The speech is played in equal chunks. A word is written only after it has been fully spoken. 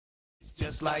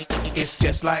It's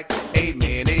just like a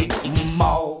mini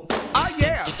mall. Oh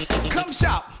yeah, come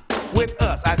shop with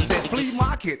us. I said flea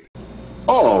market.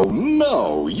 Oh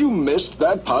no, you missed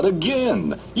that putt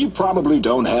again. You probably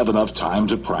don't have enough time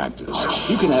to practice.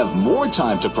 You can have more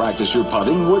time to practice your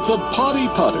putting with the Putty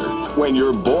Putter. When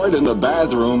you're bored in the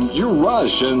bathroom, you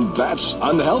rush, and that's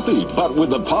unhealthy. But with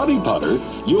the Putty Putter,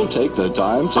 you'll take the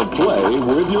time to play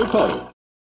with your putter.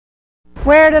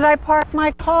 Where did I park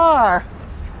my car?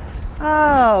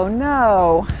 Oh,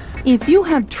 no. If you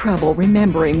have trouble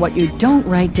remembering what you don't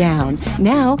write down,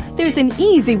 now there's an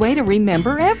easy way to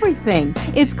remember everything.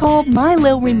 It's called My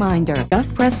Lil Reminder.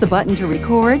 Just press the button to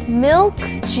record. Milk,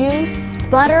 juice,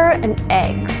 butter, and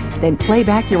eggs. Then play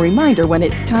back your reminder when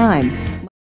it's time.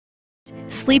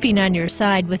 Sleeping on your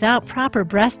side without proper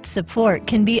breast support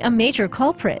can be a major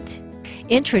culprit.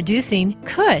 Introducing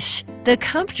Cush, the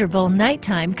comfortable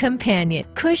nighttime companion.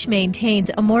 Cush maintains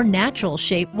a more natural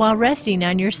shape while resting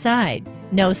on your side.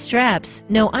 No straps,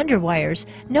 no underwires,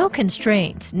 no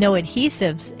constraints, no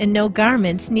adhesives, and no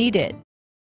garments needed.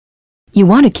 You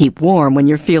want to keep warm when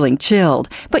you're feeling chilled,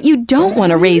 but you don't want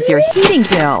to raise your heating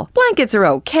bill. Blankets are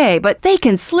okay, but they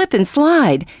can slip and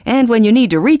slide. And when you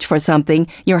need to reach for something,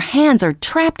 your hands are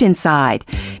trapped inside.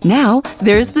 Now,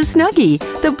 there's the Snuggie,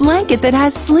 the blanket that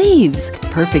has sleeves.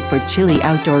 Perfect for chilly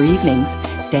outdoor evenings,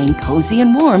 staying cozy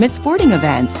and warm at sporting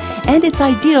events. And it's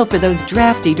ideal for those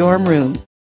drafty dorm rooms.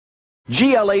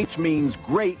 GLH means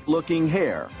great-looking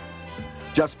hair.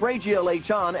 Just spray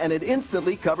GLH on and it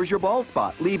instantly covers your bald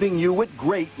spot, leaving you with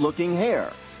great-looking hair.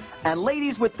 And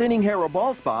ladies with thinning hair or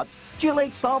bald spots,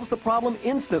 GLH solves the problem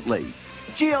instantly.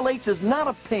 GLH is not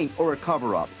a paint or a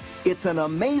cover-up. It's an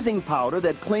amazing powder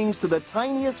that clings to the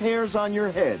tiniest hairs on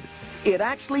your head. It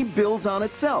actually builds on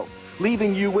itself,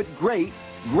 leaving you with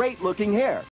great-looking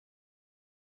hair.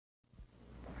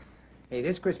 Hey,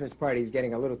 this Christmas party is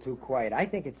getting a little too quiet. I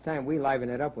think it's time we liven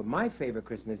it up with my favorite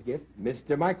Christmas gift,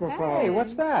 Mr. Microphone. Hey,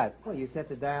 what's that? Well, you set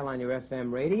the dial on your FM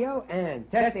radio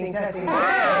and testing. Hey,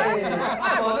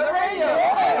 I'm on the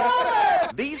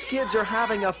radio. These kids are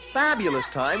having a fabulous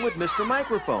time with Mr.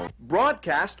 Microphone,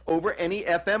 broadcast over any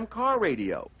FM car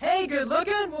radio. Hey, good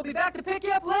looking. We'll be back to pick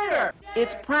you up later.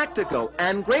 It's practical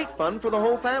and great fun for the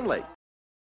whole family.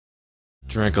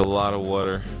 Drank a lot of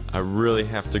water. I really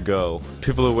have to go.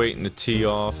 People are waiting to tee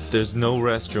off. There's no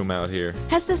restroom out here.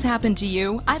 Has this happened to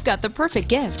you? I've got the perfect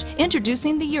gift.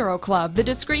 Introducing the Euro Club, the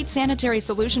discreet sanitary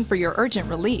solution for your urgent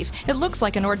relief. It looks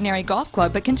like an ordinary golf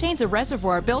club but contains a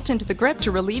reservoir built into the grip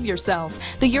to relieve yourself.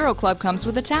 The Euro Club comes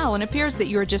with a towel and appears that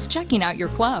you are just checking out your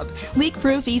club.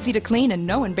 Leak-proof, easy to clean, and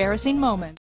no embarrassing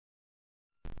moments.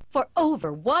 For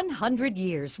over 100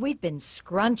 years, we've been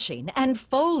scrunching and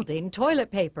folding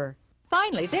toilet paper.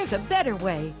 Finally, there's a better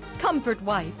way. Comfort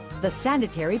Wipe, the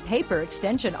sanitary paper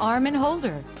extension arm and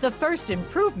holder. The first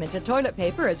improvement to toilet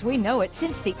paper as we know it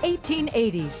since the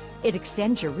 1880s. It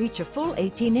extends your reach a full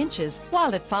 18 inches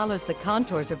while it follows the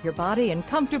contours of your body and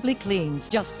comfortably cleans.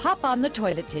 Just pop on the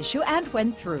toilet tissue and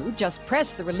when through, just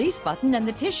press the release button and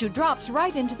the tissue drops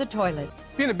right into the toilet.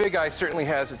 Being a big guy certainly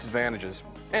has its advantages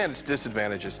and its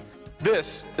disadvantages.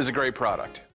 This is a great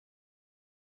product.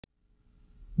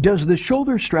 Does the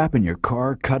shoulder strap in your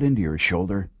car cut into your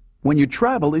shoulder? When you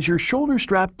travel, is your shoulder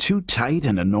strap too tight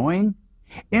and annoying?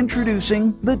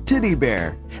 Introducing the Titty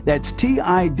Bear. That's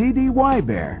T-I-D-D-Y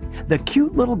Bear, the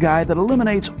cute little guy that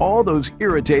eliminates all those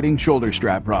irritating shoulder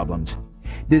strap problems.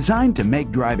 Designed to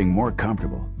make driving more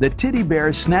comfortable, the Titty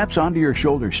Bear snaps onto your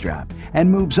shoulder strap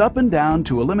and moves up and down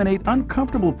to eliminate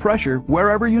uncomfortable pressure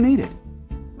wherever you need it.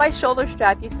 My shoulder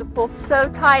strap used to pull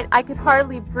so tight I could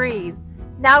hardly breathe.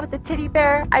 Now with the Titty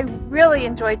Bear, I really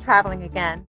enjoy traveling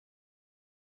again.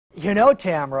 You know,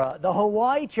 Tamara, the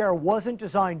Hawaii chair wasn't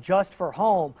designed just for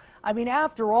home. I mean,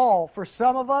 after all, for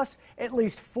some of us, at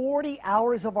least 40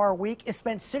 hours of our week is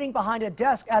spent sitting behind a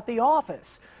desk at the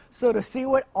office. So to see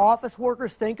what office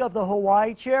workers think of the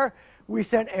Hawaii chair, we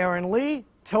sent Erin Lee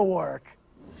to work.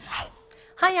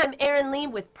 Hi, I'm Erin Lee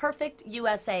with Perfect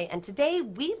USA, and today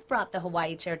we've brought the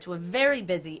Hawaii chair to a very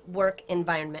busy work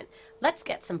environment. Let's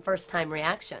get some first-time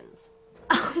reactions.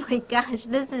 Oh my gosh,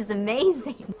 this is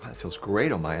amazing. That feels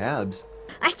great on my abs.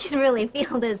 I can really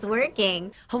feel this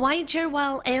working. Hawaii chair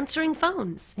while answering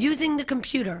phones, using the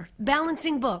computer,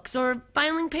 balancing books, or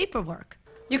filing paperwork.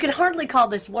 You can hardly call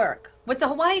this work. With the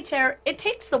Hawaii chair, it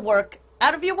takes the work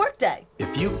out of your workday.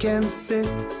 If you can sit,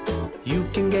 you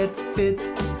can get fit.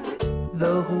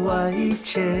 The Hawaii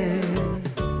chair.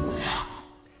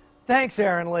 Thanks,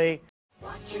 Erin Lee.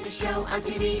 Watching a show on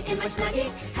TV in my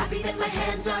Snuggie. Happy that my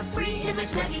hands are free in my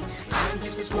Snuggie. I'm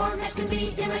just as warm as can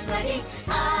be in my Snuggie.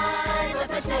 I love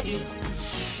my Snuggie.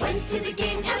 Went to the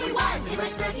game and we won in my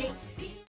Snuggie.